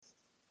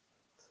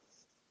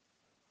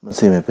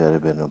مسیح میں پیارے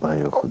بہنوں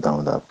بھائیوں،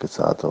 خداوند آپ کے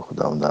ساتھ ہو،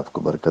 خداوند آپ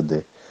کو برکت دے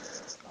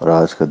اور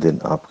آج کا دن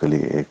آپ کے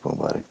لیے ایک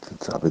مبارک دن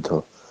ثابت ہو۔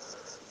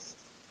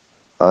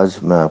 آج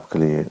میں آپ کے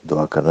لیے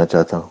دعا کرنا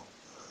چاہتا ہوں،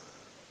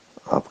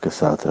 آپ کے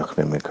ساتھ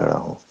رکھنے میں کھڑا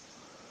ہوں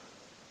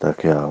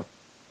تاکہ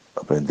آپ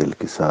اپنے دل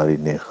کی ساری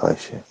نیک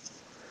خواہشیں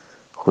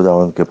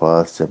خداوند کے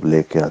پاس جب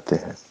لے کے آتے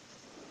ہیں۔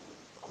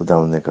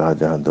 خداوند نے کہا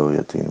جہاں 2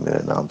 یا 3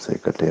 میرے نام سے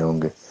اکٹھے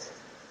ہوں گے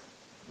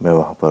میں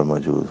وہاں پر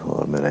موجود ہوں،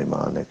 اور میرا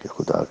ایمان ہے کہ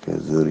خدا کی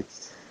حضوری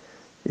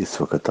اس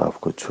وقت آپ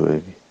کو چھوئے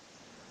گی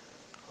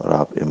اور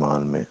آپ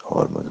ایمان میں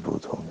اور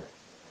مضبوط ہوں گے۔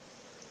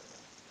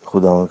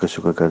 خداوند کا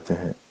شکر کرتے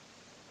ہیں،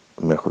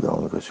 میں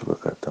خداوند کا شکر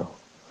کرتا ہوں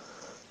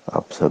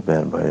آپ سب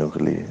بہن بھائیوں کے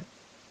لیے،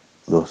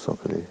 دوستوں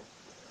کے لیے،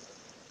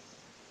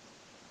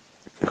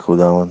 کہ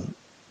خداوند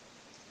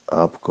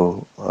آپ کو،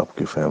 آپ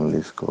کی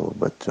فیملیز کو،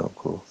 بچوں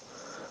کو،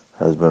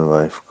 ہسبینڈ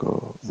وائف کو،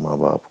 ماں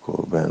باپ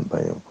کو، بہن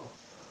بھائیوں کو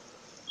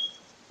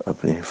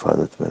اپنی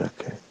حفاظت میں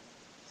رکھے۔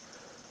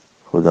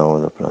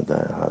 خداوند اپنا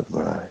دائیں ہاتھ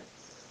بڑھائے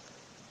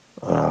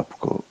اور آپ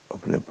کو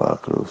اپنے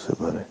پاک روح سے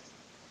بھرے۔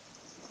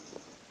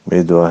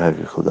 میری دعا ہے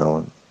کہ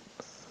خداوند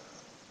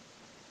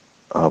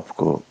آپ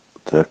کو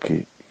ترقی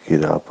کی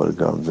راہ پر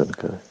گامزن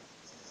کرے۔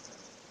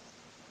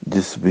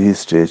 جس بھی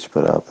اسٹیج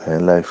پر آپ ہیں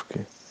لائف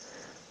کے،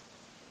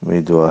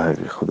 میری دعا ہے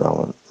کہ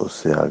خداوند اس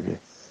سے آگے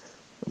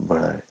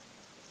بڑھائے۔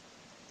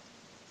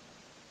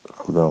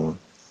 خداوند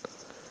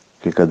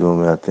کے قدموں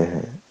میں آتے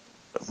ہیں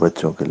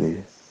بچوں کے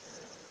لیے،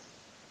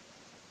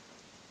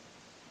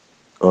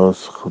 اور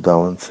اس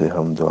خداوند سے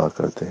ہم دعا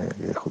کرتے ہیں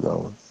کہ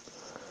خداوند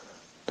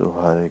تو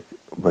ہر ایک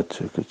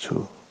بچے کو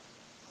چھو۔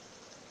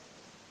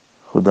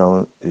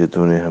 خداوند یہ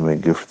تو نے ہمیں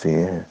گفٹ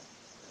دیے ہیں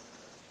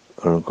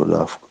اور ان کو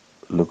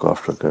لک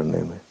آفٹر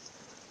کرنے میں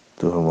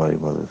تو ہماری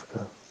مدد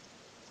کر،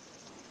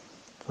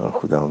 اور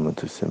خداوند میں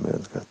تجھ سے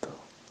محنت کرتا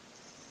ہوں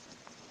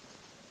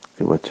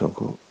کہ بچوں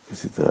کو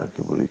کسی طرح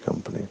کی بری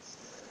کمپنی،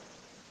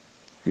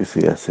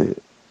 کسی ایسے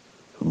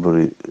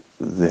بری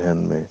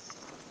ذہن میں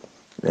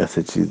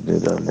ایسے چیز نہیں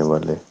ڈالنے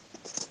والے۔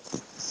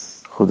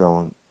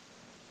 خداوند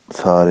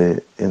سارے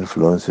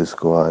انفلوئنسز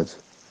کو آج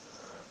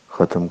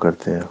ختم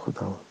کرتے ہیں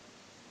خداوند،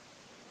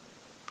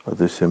 اور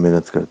تجھ سے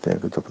محنت کرتے ہیں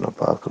کہ تو اپنا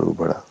پاک روح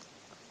بڑھا۔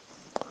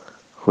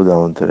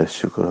 خداوند تیرے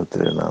شکر ہو،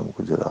 تیرے نام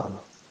کو جلال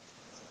ہو۔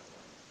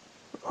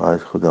 آج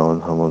خداوند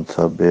ہم ان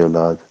سب بے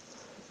اولاد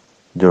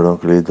جوڑوں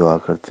کے لیے دعا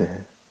کرتے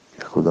ہیں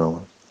کہ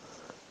خداوند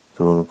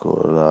تو ان کو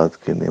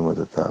اولاد کی نعمت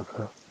عطا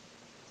کر،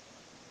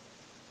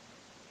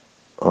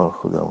 اور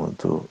خداوند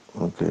تو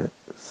ان کے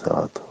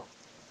ساتھ ہو۔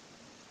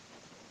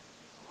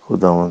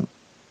 خداوند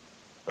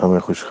ہمیں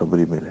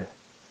خوشخبری ملے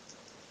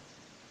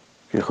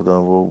کہ خدا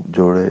وہ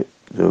جوڑے،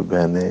 جو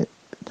بہنیں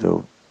جو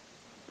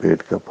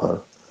پیٹ کا پھل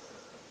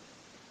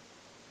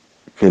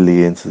کے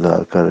لیے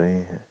انتظار کر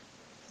رہی ہیں،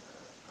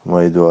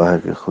 ہماری دعا ہے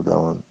کہ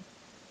خداوند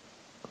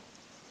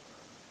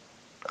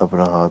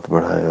اپنا ہاتھ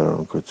بڑھائے اور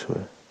ان کو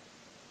چھوئے۔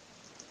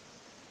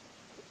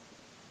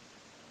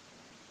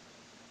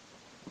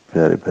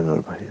 پیارے بہن اور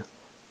بھائیوں،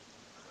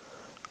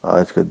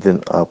 آج کا دن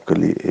آپ کے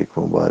لیے ایک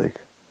مبارک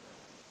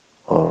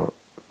اور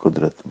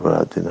قدرت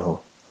بڑا دن ہو،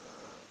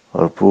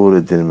 اور پورے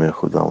دن میں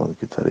خداوند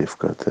کی تعریف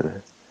کرتے رہے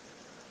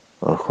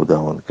اور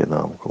خداوند کے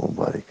نام کو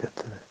مبارک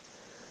کہتے رہے۔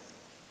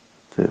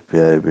 تو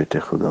پیارے بیٹے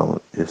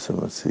خداوند یسوع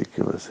مسیح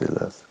کے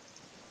وسیلہ سے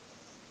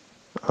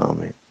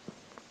آمین۔